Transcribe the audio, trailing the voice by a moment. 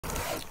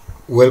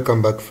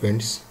Welcome back,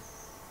 friends.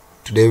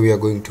 Today we are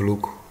going to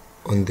look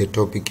on the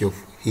topic of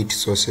heat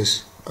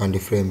sources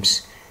and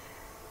flames.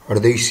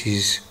 This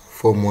is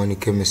Form 1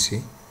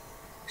 chemistry.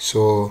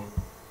 So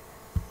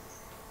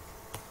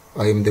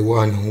I am the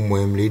one whom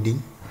I am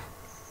leading,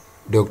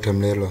 Dr.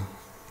 Mlelwa.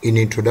 In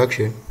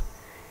introduction,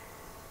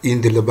 in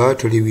the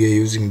laboratory we are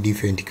using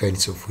different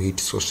kinds of heat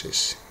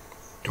sources.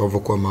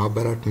 Kwa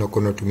maabara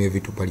tunakuwa tunatumia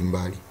vitu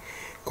mbalimbali.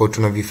 Kwa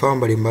tuna vifaa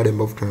mbalimbali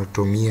ambavyo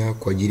tunatumia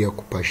kwa ajili ya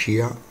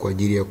kupashia, kwa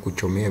ajili ya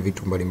kuchomea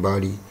vitu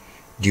mbalimbali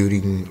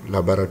during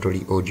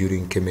laboratory or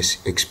during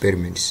chemistry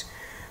experiments.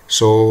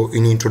 So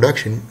in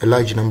introduction, a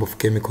large number of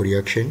chemical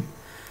reaction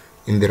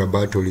in the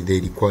laboratory, they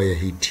require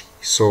heat.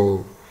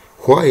 So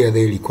why are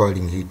they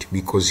requiring heat?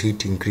 Because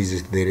heat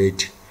increases the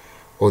rate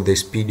or the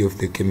speed of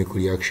the chemical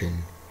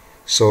reaction.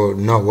 So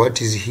now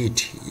what is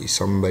heat?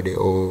 Somebody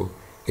or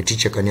a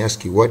teacher can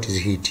ask you, what is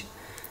heat?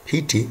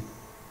 Heat is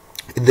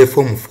the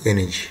form of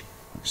energy.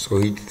 So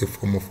heat is the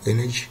form of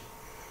energy,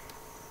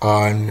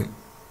 and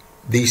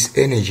this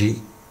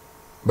energy,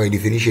 by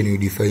definition, you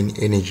define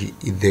energy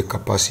is the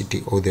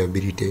capacity or the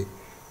ability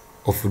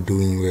of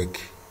doing work.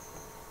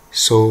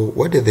 So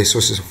what are the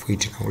sources of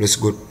heat now? Let's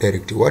go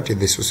directly. What are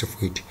the sources of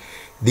heat?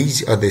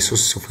 These are the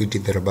sources of heat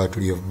in the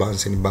laboratory of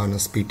bunsen burner,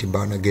 spirit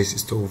burner, gas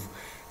stove,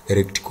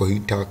 electrical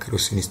heater,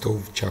 kerosene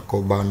stove,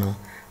 charcoal burner,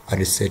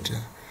 and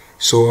etc.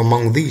 So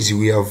among these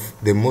we have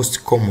the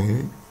most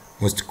common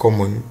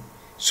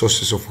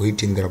sources of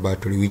heat in the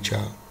laboratory, which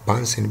are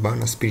bunsen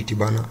burner, spirit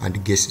burner,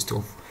 and gas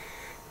stove.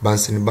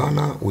 Bunsen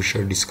burner, we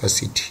shall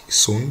discuss it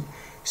soon.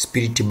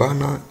 Spirit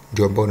burner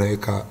ndio ambao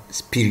unaweka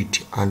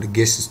spirit, and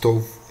gas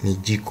stove ni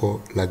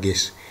jiko la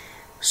gas.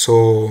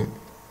 So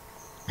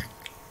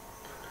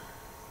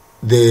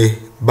the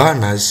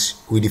burners,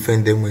 we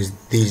define them as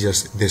these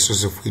as the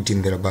source of heat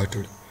in the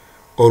laboratory.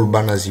 All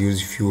burners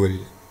use fuel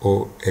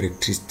or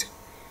electricity.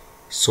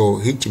 So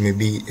heat may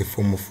be a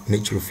form of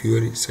natural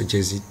fuel such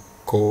as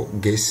coal,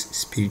 gas,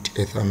 spirit,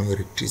 ethanol,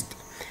 electricity.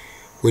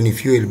 When a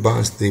fuel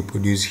burns, they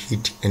produce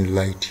heat and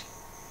light.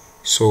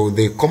 So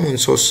the common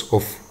source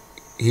of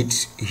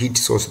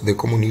the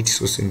common heat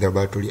source in the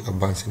laboratory are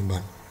bunsen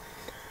burner.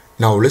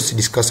 Now let's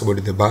discuss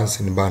about the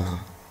bunsen burner.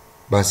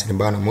 Bunsen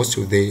burner, most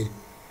of the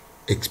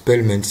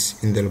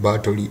experiments in the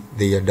laboratory,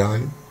 they are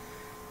done,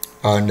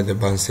 and the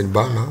bunsen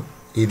burner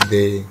is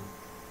the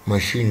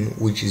machine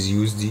which is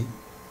used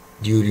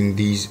during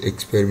these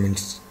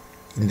experiments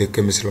in the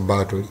chemistry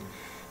laboratory.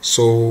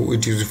 So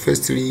it was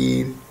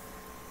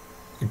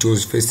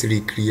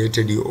firstly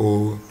created,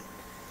 or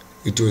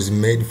it was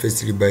made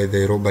firstly by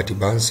the Robert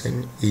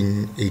Bunsen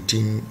in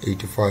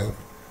 1885.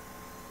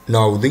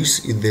 Now this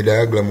is the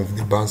diagram of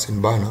the Bunsen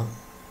burner,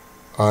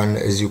 and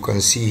as you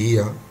can see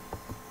here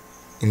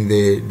in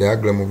the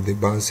diagram of the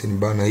Bunsen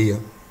burner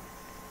here,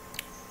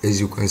 as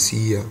you can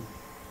see here,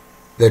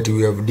 that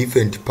we have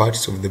different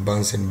parts of the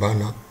Bunsen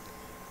burner.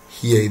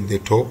 Here is the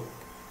top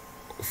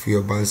of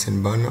your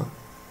Bunsen burner,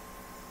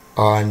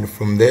 and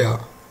from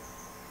there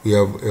we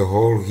have a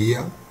hole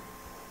here.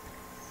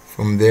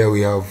 From there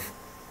we have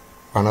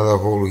another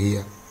hole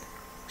here.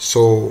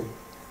 So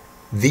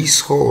this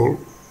hole,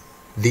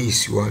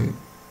 this one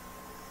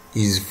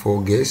is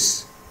for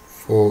gas,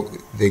 for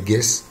the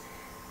gas,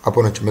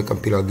 hapo nachomeka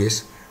mpira wa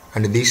gas,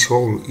 and this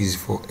hole is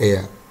for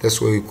air.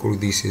 That's why we call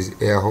this as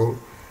air hole,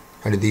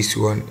 and this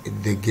one is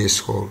the gas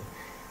hole.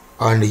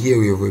 And here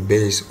we have a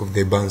base of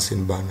the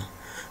Bunsen burner.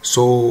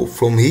 So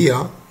from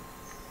here,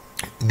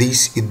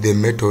 this is the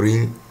metal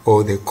ring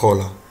or the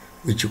collar,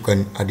 which you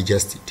can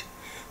adjust it.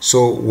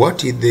 So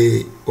what is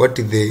the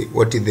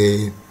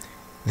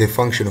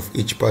function of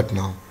each part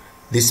now?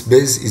 This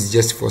base is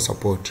just for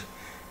support,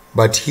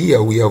 but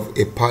here we have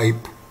a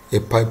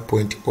pipe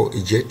point or a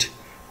jet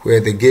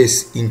where the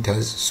gas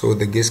enters. So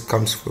the gas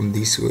comes from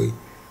this way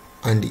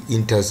and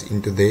enters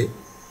into the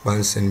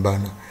Bunsen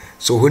burner.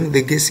 So when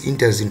the gas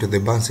enters into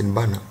the Bunsen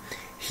burner,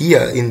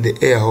 here in the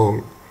air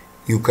hole,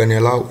 you can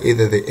allow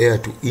either the air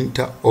to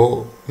enter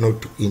or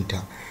not to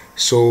enter.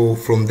 So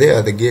from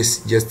there the gas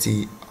just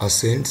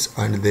ascends,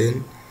 and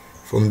then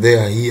from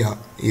there here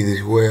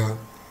is where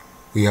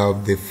we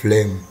have the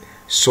flame.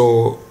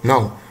 So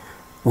now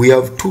we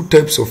have two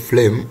types of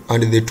flame,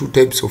 and the two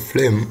types of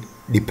flame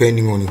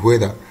depending on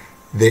whether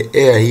the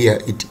air here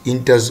it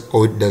enters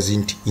or it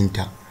doesn't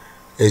enter,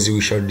 as we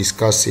shall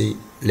discuss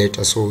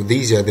later. So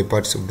these are the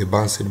parts of the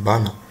Bunsen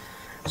burner.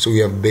 So we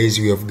have base,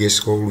 we have gas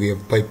hole, we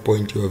have pipe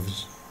point, we have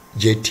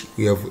jet,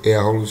 we have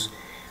air holes,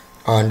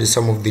 and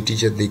some of the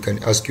teachers, they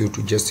can ask you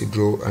to just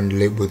draw and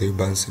label the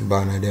Bunsen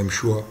burner, and I'm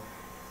sure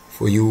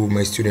for you,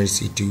 my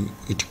students,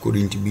 it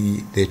couldn't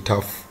be the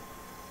tough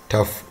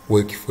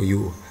work for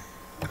you.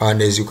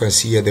 And as you can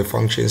see here, the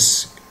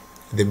functions,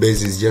 the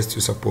base is just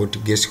to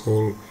support gas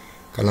hole,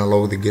 can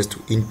allow the gas to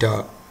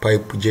enter,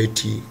 pipe,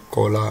 jetty,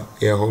 collar,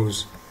 air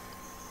holes.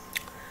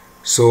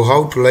 So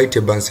how to light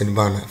a Bunsen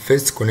burner?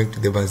 First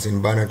connect the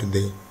Bunsen burner to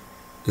the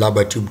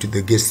rubber tube to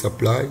the gas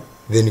supply,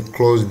 then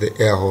close the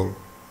air hole.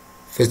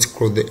 First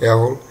close the air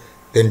hole,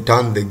 then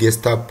turn the gas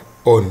tap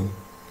on.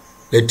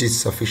 Let it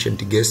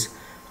sufficient gas,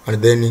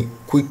 and then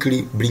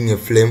quickly bring a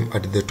flame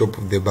at the top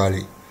of the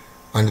barrel,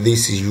 and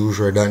this is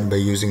usually done by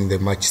using the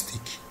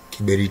matchstick.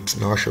 Kiberiti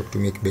tunawasha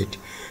kutumia kibeti.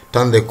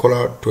 Turn the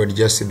collar to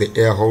adjust the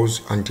air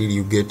holes until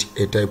you get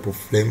a type of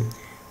flame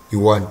you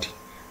want,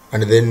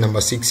 and then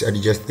number 6,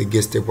 adjust the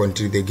gas step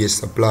until the gas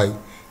supply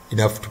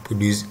enough to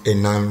produce a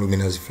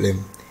non-luminous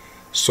flame.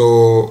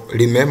 So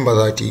remember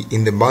that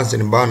in the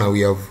bunsen burner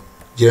we have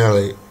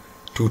generally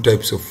 2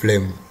 types of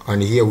flame,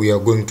 and here we are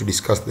going to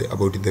discuss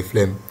about the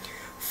flame.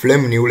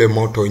 Flame ni ule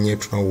moto wenyewe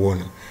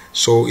tunauona.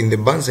 So in the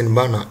bunsen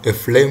burner, a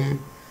flame,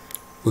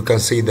 we can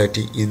say that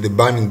it is the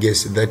burning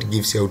gas that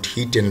gives out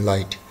heat and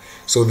light.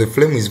 So the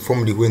flame is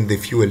formed when the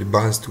fuel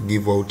burns to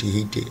give out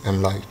heat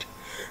and light.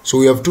 So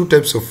we have 2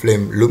 types of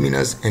flame,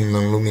 luminous and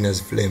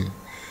non-luminous flame.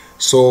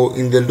 So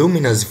in the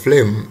luminous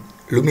flame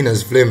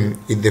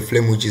is the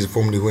flame which is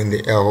formed when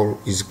the air hole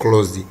is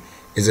closed.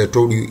 As I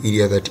told you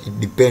earlier that it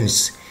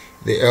depends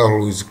the air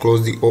hole is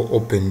closed or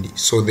opened.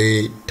 So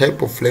the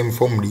type of flame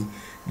formed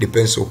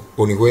depends on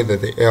whether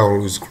the air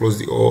hole is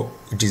closed or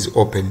it is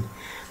open.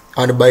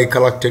 And by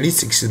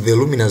characteristics, the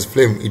luminous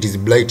flame, it is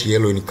bright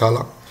yellow in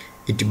color.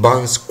 It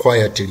burns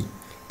quietly.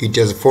 It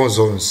has 4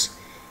 zones.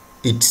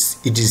 It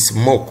is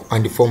smoke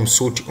and forms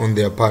soot on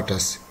the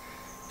apparatus.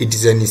 It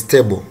is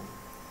unstable,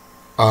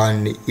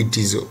 and it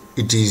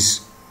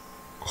is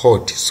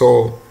hot.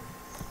 So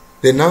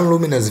the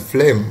non-luminous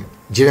flame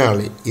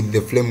generally is the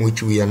flame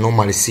which we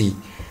normally see.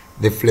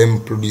 The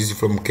flame produced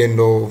from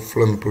candle,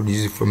 flame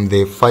produced from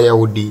the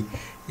firewood.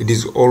 It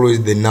is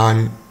always the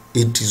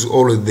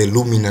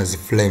luminous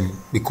flame,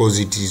 because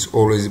it is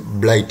always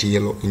bright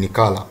yellow in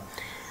color.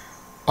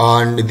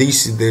 And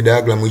this is the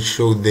diagram which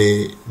shows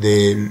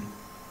the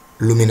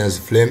luminous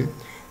flame.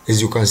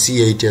 As you can see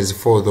here, it has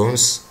 4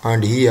 zones,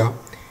 and here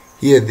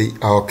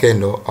our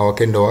candle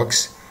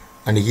works,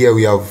 and here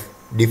we have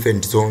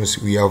different zones.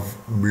 We have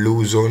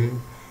blue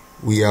zone,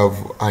 we have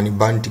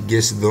unburnt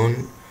gas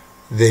zone,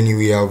 then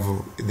we have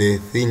the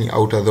thin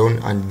outer zone,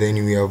 and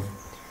then we have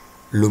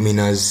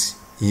luminous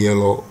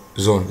yellow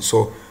zone.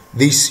 So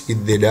this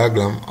is the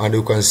diagram, and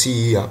you can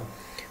see here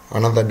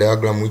another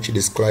diagram which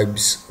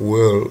describes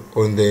well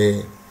on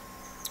the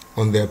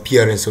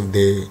appearance of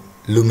the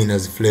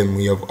luminous flame.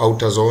 We have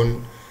outer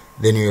zone,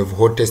 then we have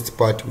hottest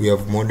part, we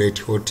have moderate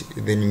hot,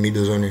 then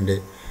middle zone,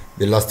 and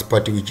the last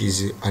part which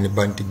is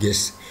unburnt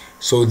gas.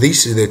 So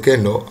this is the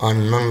candle,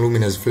 and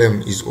non-luminous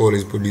flame is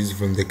always produced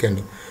from the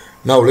candle.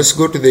 Now let's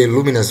go to the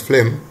luminous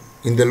flame.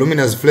 In the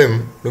luminous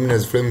flame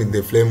is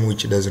the flame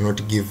which does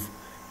not give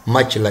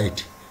much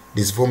light. It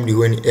is formed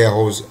when air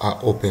holes are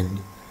opened.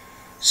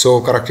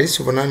 So characteristics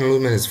of a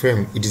non-luminous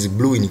flame, it is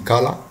blue in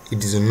color,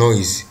 it is a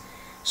noise.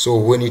 So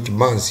when it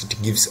burns,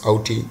 it gives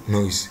out a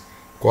noise.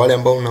 Kwa wale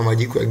ambao una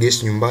majiko ya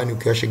gesi nyumbani,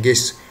 ukiwasha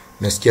gesi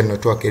unasikia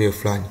linatoa kelele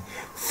fulani,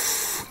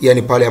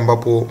 yani pale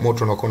ambapo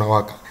moto unakuwa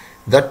unawaka.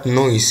 That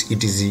noise,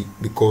 it is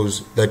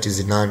because that is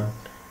a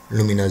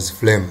non-luminous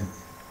flame.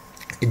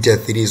 It has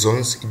 3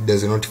 zones. It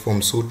does not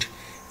form soot.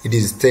 It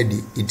is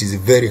steady. It is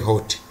very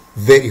hot.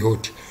 Very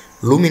hot.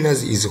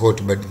 Luminous is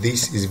hot, but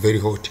this is very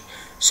hot.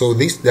 So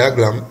this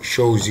diagram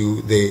shows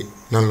you the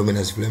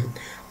non-luminous flame,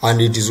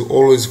 and it is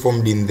always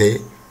formed in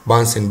the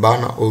bunsen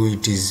burner, or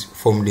it is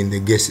formed in the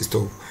gas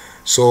stove.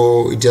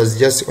 So it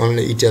has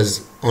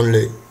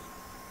only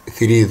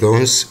 3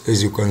 zones,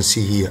 as you can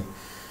see here.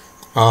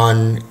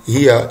 And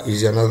here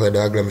is another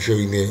diagram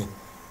showing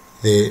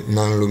the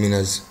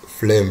non-luminous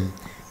flame,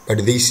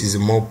 but this is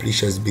more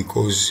precious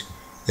because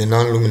the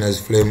non-luminous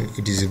flame,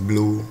 it is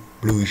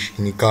bluish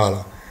in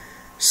color.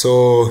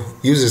 So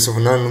uses of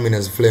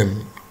non-luminous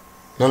flame.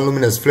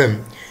 Non-luminous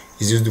flame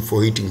is used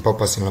for heating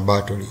purpose in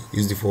laboratory,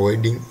 used for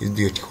welding, used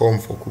at home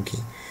for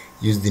cooking,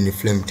 used in a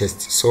flame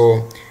test.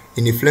 So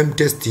in a flame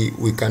test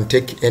we can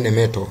take any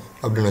metal,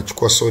 labda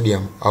tunachukua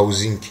sodium au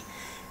zinc,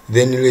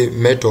 then ile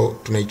metal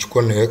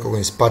tunaichukua na kuweka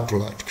kwenye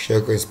spatula.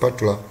 Tukishaweka kwenye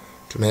spatula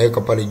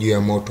tunaweka pale juu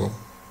ya moto,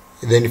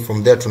 then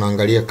from there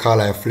tunaangalia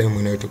color ya flame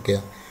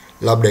inayotokea.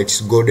 Labda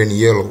it's golden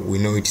yellow, we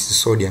know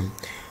it's sodium,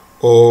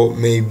 or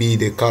maybe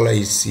the color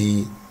is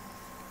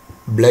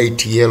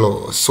bright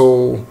yellow.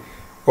 So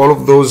all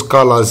of those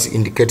colors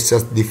indicate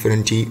just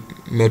different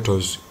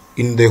metals.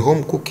 In the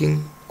home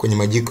cooking, kwenye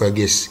majiko ya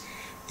gas,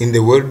 in the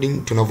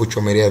welding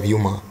tunavyochomelea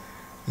vyuma,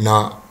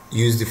 na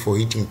used for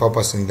heating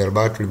purpose in the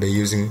laboratory by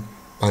using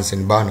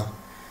bunsen burner.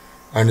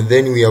 And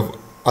then we have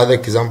other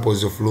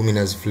examples of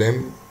luminous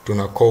flame.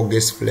 Tuna coal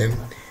gas flame,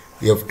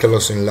 we have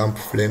kerosene lamp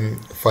flame,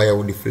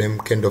 firewood flame,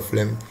 candle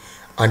flame.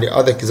 And the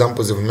other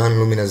examples of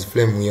non-luminous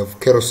flame, we have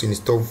kerosene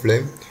stove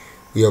flame,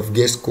 we have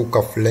gas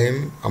cooker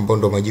flame, ambao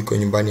ndo majiko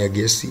nyumbani ya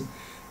gesi.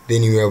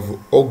 Then you have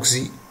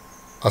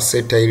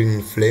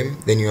oxy-acetylene flame,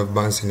 then you have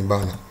bunsen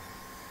burner.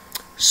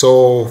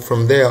 So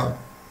from there,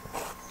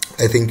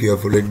 I think you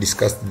have already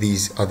discussed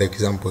these other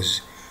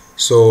examples.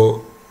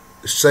 So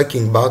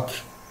striking back,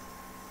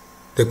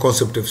 the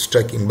concept of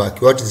striking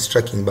back. What is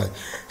striking back?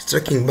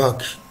 Striking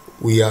back,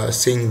 we are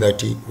saying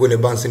that when a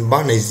bunsen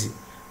burner is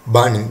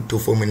burning to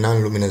form a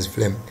non-luminous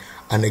flame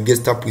and a gas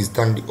tap is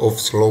turned off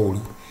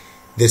slowly,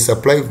 the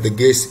supply of the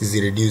gas is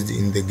reduced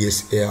in the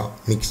gas air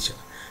mixture.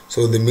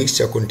 So the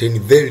mixture contains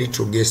very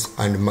little gas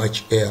and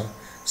much air.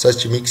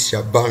 Such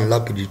mixture burn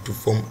rapidly to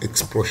form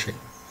explosion.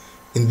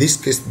 In this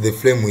case, the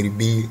flame will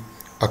be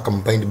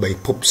accompanied by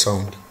pop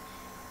sound,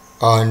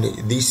 and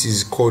this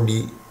is called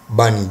the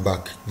burning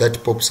back.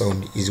 That pop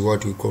sound is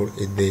what we call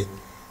the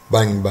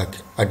burning back.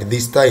 At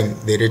this time,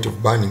 the rate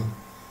of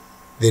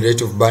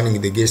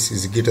burning the gas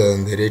is greater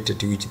than the rate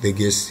at which the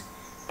gas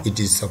it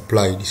is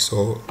supplied.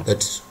 So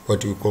that's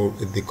what we call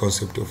the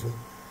concept of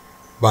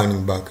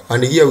burning back.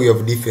 And here we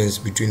have difference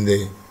between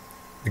the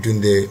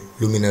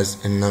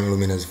luminous and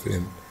non-luminous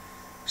flame.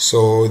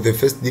 So the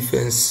first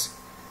difference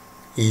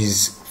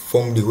is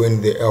formed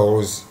when the air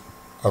holes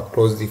are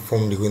closed,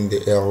 formed when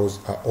the air holes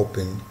are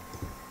opened.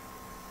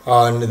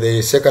 And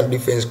the second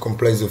difference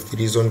comprises of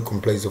 3 zones,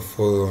 comprises of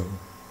 4 zones.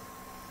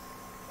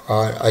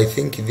 I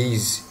think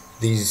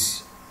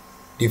these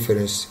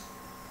difference,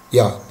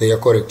 yeah, they are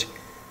correct.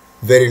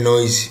 Very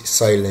noise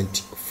silent,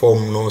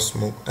 form no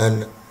smoke,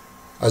 and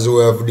as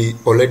we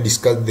have already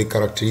discussed the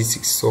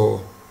characteristics,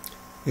 so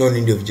no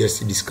need of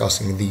just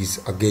discussing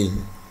these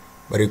again,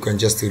 but you can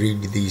just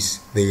read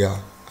these, they are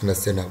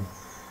understandable.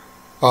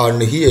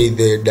 And here is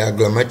the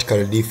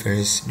diagrammatical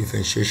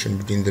differentiation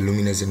between the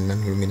luminous and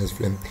non-luminous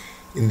flame.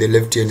 In the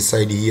left hand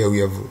side here we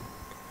have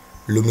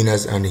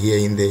luminous, and here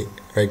in the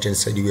right hand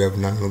side we have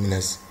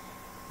non-luminous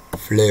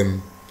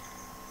flame.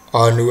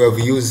 And we have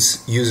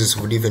uses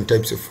of different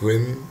types of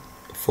flame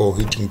for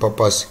heating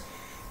purpose,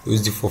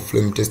 used for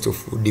flame test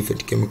of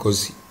different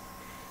chemicals.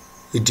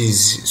 It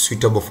is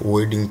suitable for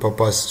welding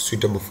purpose,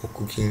 suitable for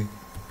cooking,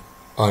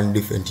 and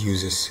different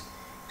uses.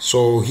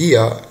 So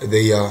here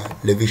they are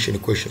elevation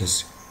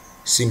questions.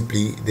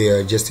 Simply they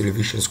are just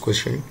elevation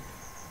question,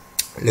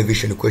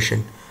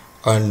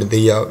 and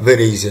they are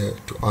very easy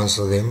to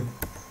answer them.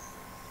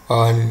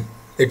 And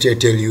let me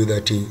tell you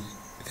that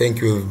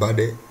thank you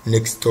everybody.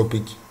 Next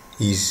topic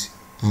is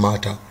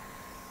matter.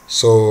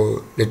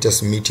 So let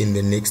us meet in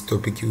the next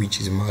topic, which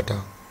is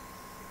matter,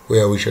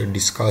 where we shall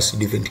discuss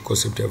different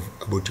concepts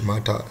about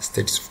matter,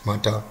 states of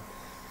matter,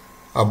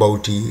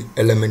 about the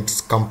elements,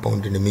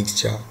 compound, and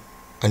mixture,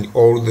 and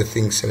all the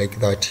things like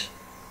that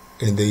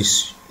in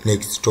this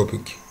next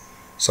topic.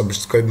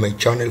 Subscribe my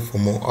channel for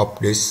more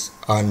updates,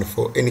 and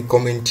for any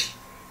comment,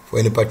 for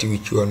any part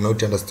which you are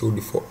not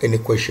understood, for any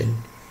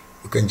question,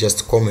 you can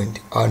just comment,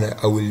 and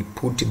I will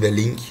put the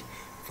link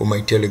for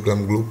my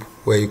Telegram group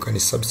where you can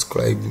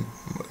subscribe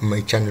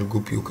my channel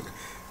group.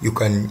 You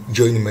can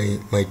join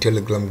my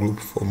Telegram group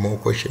for more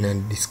question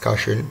and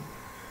discussion.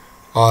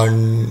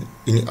 And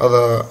in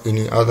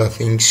other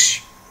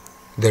things,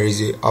 there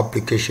is an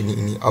application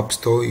in the App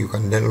Store. You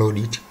can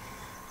download it,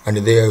 and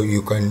there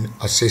you can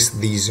access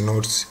these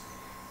notes.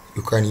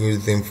 You can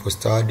use them for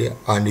study,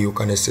 and you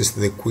can access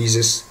the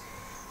quizzes,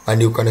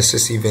 and you can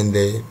access even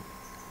the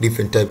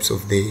different types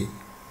of the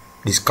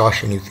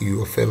discussion with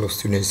your fellow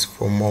students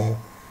for more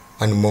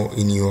and more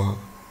in your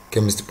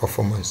chemistry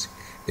performance.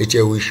 Let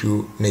me wish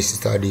you nice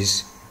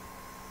studies,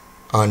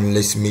 and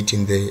let's meet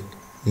in the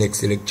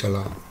next lecture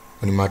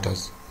on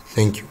matters.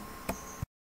 Thank you.